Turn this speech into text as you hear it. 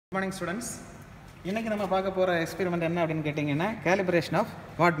Good morning students. இன்னைக்கு நம்ம பார்க்க போற எக்ஸ்பெரிமென்ட் என்ன அப்படினு கேட்டிங்கனா calibration of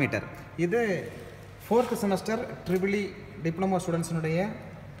wattmeter. இது 4th semester EEE diploma students உடைய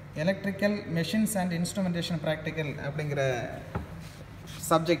electrical machines and instrumentation practical அப்படிங்கற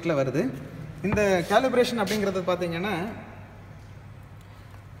சப்ஜெக்ட்ல வருது. இந்த calibration அப்படிங்கிறது பாத்தீங்கன்னா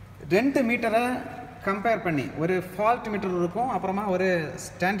 2 மீட்டரை கம்பேர் பண்ணி ஒரு ஃபால்ட் மீட்டர் இருக்கும், அப்புறமா ஒரு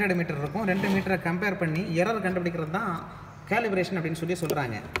ஸ்டாண்டர்ட் மீட்டர் இருக்கும். 2 மீட்டரை கம்பேர் பண்ணி எரர் கண்டுபிடிக்கிறது தான் calibration அப்படினு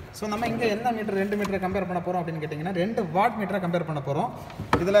சொல்றாங்க. சோ நம்ம இங்க என்ன மீட்டர் 2 மீட்டரை கம்பேர் பண்ண போறோம் அப்படினு கேட்டிங்கனா 2 வாட் மீட்டரை கம்பேர் பண்ண போறோம்.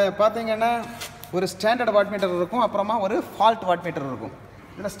 இதுல பாத்தீங்கன்னா ஒரு ஸ்டாண்டர்ட் வாட் மீட்டர் இருக்கும், அப்புறமா ஒரு ஃபால்ட் வாட் மீட்டர் இருக்கும்.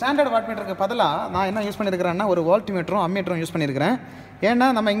 இதுல ஸ்டாண்டர்ட் வாட் மீட்டருக்கு பதிலா நான் என்ன யூஸ் பண்ணிருக்கேன்னா ஒரு வோல்ட் மீட்டரும் அம்மீட்டரும் யூஸ் பண்ணிருக்கேன். ஏன்னா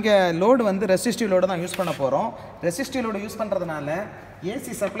நம்ம இங்க லோட் வந்து ரெசிஸ்டிவ் லோட் தான் யூஸ் பண்ண போறோம். ரெசிஸ்டிவ் லோட் யூஸ் பண்றதுனால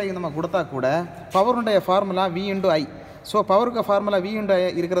ஏசி சப்ளை நம்ம கொடுத்தா கூட பவருடைய formula V/I. So பவருக்கு formula V/I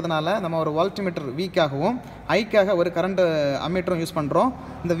இருக்கிறதுனால நம்ம ஒரு வோல்ட்மீட்டர் Vக்காகவும் ஐக்காக ஒரு கரண்ட் அம்மீட்டரும் யூஸ் பண்ணுறோம்.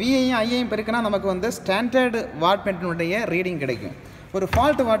 இந்த Vஐயும் ஐயையும் பெருக்கினா நமக்கு வந்து ஸ்டாண்டர்ட் வாட் மீட்டருடைய ரீடிங் கிடைக்கும். ஒரு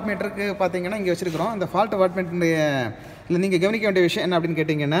ஃபால்ட் வாட் மீட்டருக்கு பார்த்தீங்கன்னா இங்கே வச்சுருக்கிறோம். இந்த ஃபால்ட் வாட் மீட்டருடைய இல்லை நீங்கள் கவனிக்க வேண்டிய விஷயம் என்ன அப்படின்னு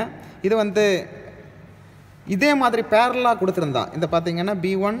கேட்டிங்கன்னா, இது வந்து இதே மாதிரி பேரலாக கொடுத்துருந்தா இந்த பார்த்தீங்கன்னா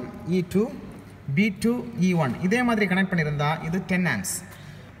B1 E2 B2 E1 இதே மாதிரி கனெக்ட் பண்ணியிருந்தா இது 10 amps.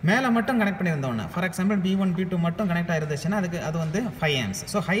 மேலே மட்டும் connect பண்ணியிருந்தோன்னா for example B1 B2 மட்டும் கனெக்ட் ஆகிருந்துச்சுன்னா அது வந்து 5 amps.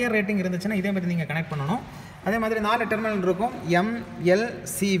 ஸோ ஹையர் ரேட்டிங் இருந்துச்சுன்னா இதே மாதிரி நீங்கள் கனெக்ட் பண்ணணும். அதே மாதிரி 4 டெர்மினல் இருக்கும்,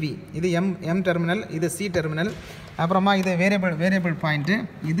 MLCV இது M டெர்மினல், இது C டெர்மினல், அப்புறமா இது வேரியபிள் பாயிண்ட்டு,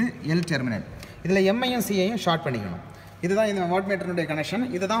 இது L டெர்மினல். இதில் எம்ஐயும் சிஐயும் ஷார்ட் பண்ணிக்கணும். இதுதான் இந்த வாட் மீட்டருடைய கனெக்ஷன்.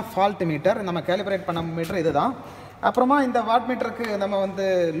 இதுதான் ஃபால்ட் மீட்டர், நம்ம கேலிப்ரேட் பண்ண மீட்டர் இதுதான். அப்புறமா இந்த வாட் மீட்டருக்கு நம்ம வந்து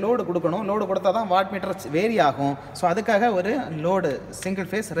லோடு கொடுக்கணும். லோடு கொடுத்தா தான் வாட் மீட்டர் வேரி ஆகும். ஸோ அதுக்காக ஒரு லோடு சிங்கிள்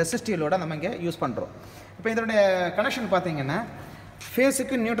ஃபேஸ் ரெசிஸ்டிவ் லோடை நம்ம இங்கே யூஸ் பண்ணுறோம். இப்போ இதனுடைய கனெக்ஷன் பார்த்தீங்கன்னா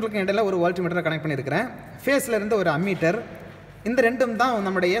ஃபேஸுக்கு நியூட்ரலுக்கு இடையில ஒரு வோல்ட் மீட்டரை கனெக்ட் பண்ணியிருக்கிறேன். ஃபேஸில் இருந்து ஒரு அம்மீட்டர். இந்த ரெண்டும் தான்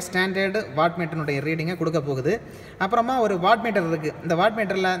நம்முடைய ஸ்டாண்டர்டு வாட் மீட்டருடைய ரீடிங்கை கொடுக்க போகுது. அப்புறமா ஒரு வாட் மீட்டர் இருக்குது. இந்த வாட்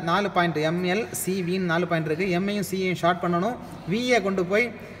மீட்டரில் 4 பாயிண்ட் ML CV 4 பாயிண்ட் இருக்குது. எம்ஐயும் சிஐயும் ஷார்ட் பண்ணணும். விஏ கொண்டு போய்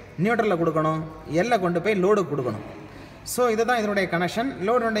நியூட்ரலில் கொடுக்கணும், எல்லை கொண்டு போய் லோடு கொடுக்கணும். ஸோ இதுதான் இதனுடைய கனெக்ஷன்.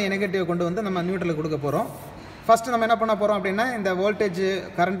 லோடுடைய நெகட்டிவ் கொண்டு வந்து நம்ம நியூட்ரலில் கொடுக்க போகிறோம். ஃபஸ்ட்டு நம்ம என்ன பண்ண போகிறோம் அப்படின்னா இந்த வோல்டேஜ்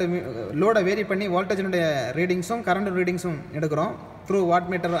கரண்ட் லோடை வேரி பண்ணி வோல்டேஜினுடைய ரீடிங்ஸும் கரண்ட் ரீடிங்ஸும் எடுக்கிறோம் through watt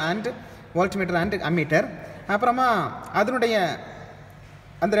meter and volt metre and ammeter. அப்புறமா அதனுடைய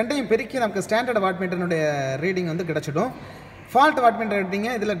அந்த ரெண்டையும் பெருக்கி நமக்கு ஸ்டாண்டர்ட் வாட் மீட்டருடைய ரீடிங் வந்து கிடச்சிடும். ஃபால்ட் வாட் மீட்டர்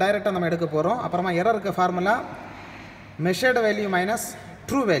ரீடிங்கை இதில் டைரெக்டாக நம்ம எடுக்க போகிறோம். அப்புறமா எரருக்கு formula measured value minus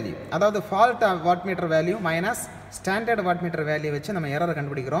true value, அதாவது fault watt meter value minus standard watt meter value வச்சு நம்ம எரரை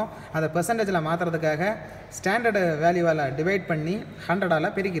கண்டுபிடிக்கிறோம். அதை பெர்சன்டேஜில் மாற்றுறதுக்காக ஸ்டாண்டர்டு வேல்யூவால் டிவைட் பண்ணி 100ஆல்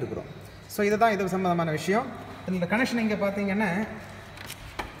பெருக்கி இருக்கிறோம். ஸோ இதுதான் இது சம்பந்தமான விஷயம். இந்த கனெக்ஷன் இங்கே பார்த்தீங்கன்னா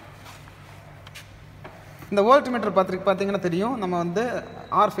இந்த வோல்ட் மீட்டர் பார்த்தீங்கன்னா தெரியும், நம்ம வந்து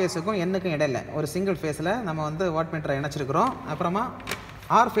ஆர் ஃபேஸுக்கும் எண்ணுக்கும் இடையில ஒரு சிங்கிள் ஃபேஸில் நம்ம வந்து வாட் மீட்டரை இணைச்சிருக்கிறோம். அப்புறமா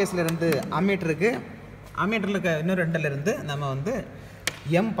ஆர் ஃபேஸில் இருந்து அம்மீட்டருக்கு அம்மீட்டருக்கு இன்னொரு ரெண்டிலிருந்து நம்ம வந்து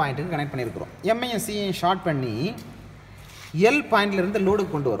எம் பாயிண்ட்டுக்கு கனெக்ட் பண்ணியிருக்கிறோம். எம்ஐயும் சிஐயும் ஷார்ட் பண்ணி எல் பாயிண்ட்லேருந்து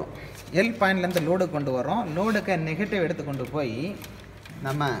லோடுக்கு கொண்டு வரும். எல் பாயிண்ட்லேருந்து லோடுக்கு கொண்டு வரோம். லோடுக்கு நெகட்டிவ் எடுத்து கொண்டு போய்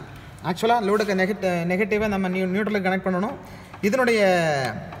நம்ம ஆக்சுவலாக லோடுக்கு நெகட்டிவை நம்ம நியூட்ரலுக்கு கனெக்ட் பண்ணணும். இதனுடைய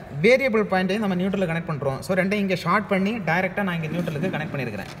வேரியபிள் பாயிண்ட்டையும் நம்ம நியூட்ரலுக்கு கனெக்ட் பண்ணுறோம். ஸோ ரெண்டையும் இங்கே ஷார்ட் பண்ணி டைரெக்டாக நான் இங்கே நியூட்ரலுக்கு கனெக்ட்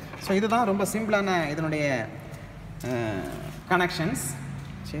பண்ணியிருக்கிறேன். ஸோ இதுதான் ரொம்ப சிம்பிளான இதனுடைய கனெக்ஷன்ஸ்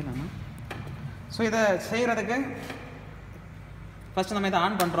செய்யலாமா. ஸோ இதை செய்கிறதுக்கு ஃபஸ்ட்டு நம்ம இதை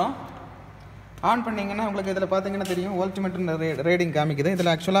ஆன் பண்ணுறோம். ஆன் பண்ணிங்கன்னா உங்களுக்கு இதில் பார்த்தீங்கன்னா தெரியும் வோல்ட் மீட்டர் ரீடிங் காமிக்குது. இதில்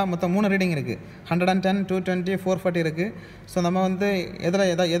ஆக்சுவலாக மொத்தம் 3 ரீடிங் இருக்குது, 110, 220, 440 இருக்குது. ஸோ நம்ம வந்து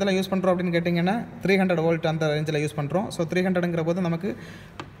எதில் யூஸ் பண்ணுறோம் அப்படின்னு கேட்டிங்கன்னா 300 வோல்ட் அந்த ரேஞ்சில் யூஸ் பண்ணுறோம். ஸோ 300ங்கிற போது நமக்கு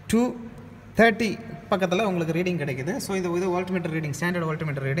 230 பக்கத்தில் உங்களுக்கு ரீடிங் கிடைக்குது. ஸோ இது volt meter reading, standard volt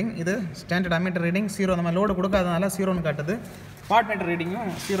meter reading. இது ஸ்டாண்டர்ட் அம்மீட்டர் ரீடிங் 0. நம்ம லோடு கொடுக்காதனால 0ன்னு காட்டுது. வாட் மீட்டர்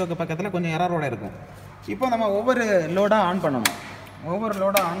ரீடிங்கும் 0க்கு பக்கத்தில் கொஞ்சம் எரரோடு இருக்கும். இப்போ நம்ம ஒவ்வொரு லோடாக ஆன் பண்ணணும். ஒவ்வொரு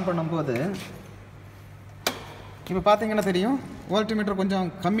லோடாக ஆன் பண்ணும்போது இப்போ பார்த்தீங்கன்னா தெரியும் வோல்ட் மீட்டர் கொஞ்சம்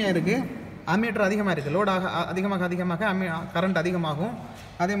கம்மியாக இருக்குது, அம்மீட்டர் அதிகமாக இருக்குது. லோடாக அதிகமாக கரண்ட் அதிகமாகும்,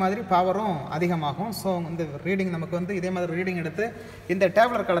 அதே மாதிரி பவரும் அதிகமாகும். ஸோ இந்த ரீடிங் நமக்கு வந்து இதே மாதிரி ரீடிங் எடுத்து இந்த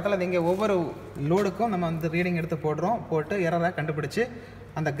டேப்லர் காலத்தில் இங்கே ஒவ்வொரு லோடுக்கும் நம்ம வந்து ரீடிங் எடுத்து போட்டு எரரை கண்டுபிடிச்சி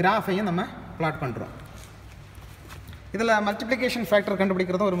அந்த கிராஃபையும் நம்ம பிளாட் பண்ணுறோம். இதில் மல்டிப்ளிகேஷன் ஃபேக்டர்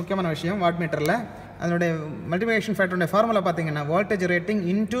கண்டுபிடிக்கிறதும் ஒரு முக்கியமான விஷயம். வாட் மீட்டரில் அதனுடைய மல்டிப்ளிகேஷன் ஃபேக்டருடைய ஃபார்முலா பார்த்தீங்கன்னா voltage rating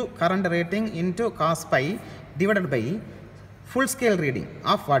into current rating into cos pi divided by full scale reading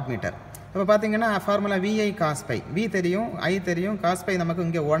of watt meter. இப்போ பார்த்தீங்கன்னா formula VI cos by, V தெரியும், I தெரியும், காஸ் பை நமக்கு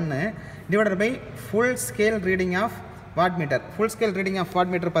இங்கே 1 divided by full scale reading of watt meter. Full scale reading of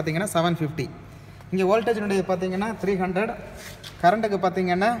watt meter பார்த்தீங்கன்னா 750. இங்கே வோல்டேஜினுடைய பார்த்தீங்கன்னா 300, கரண்ட்டுக்கு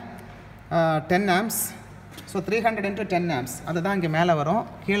பார்த்தீங்கன்னா 10 ஆம்ப்ஸ். ஸோ 300 × 10 ஆம்ப்ஸ் அதுதான் இங்கே மேலே வரும்.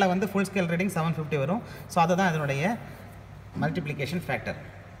 கீழே வந்து ஃபுல் ஸ்கேல் ரீடிங் 750 வரும். ஸோ அதுதான் இதனுடைய மல்டிப்ளிகேஷன் ஃபேக்டர்.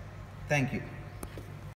 தேங்க்யூ.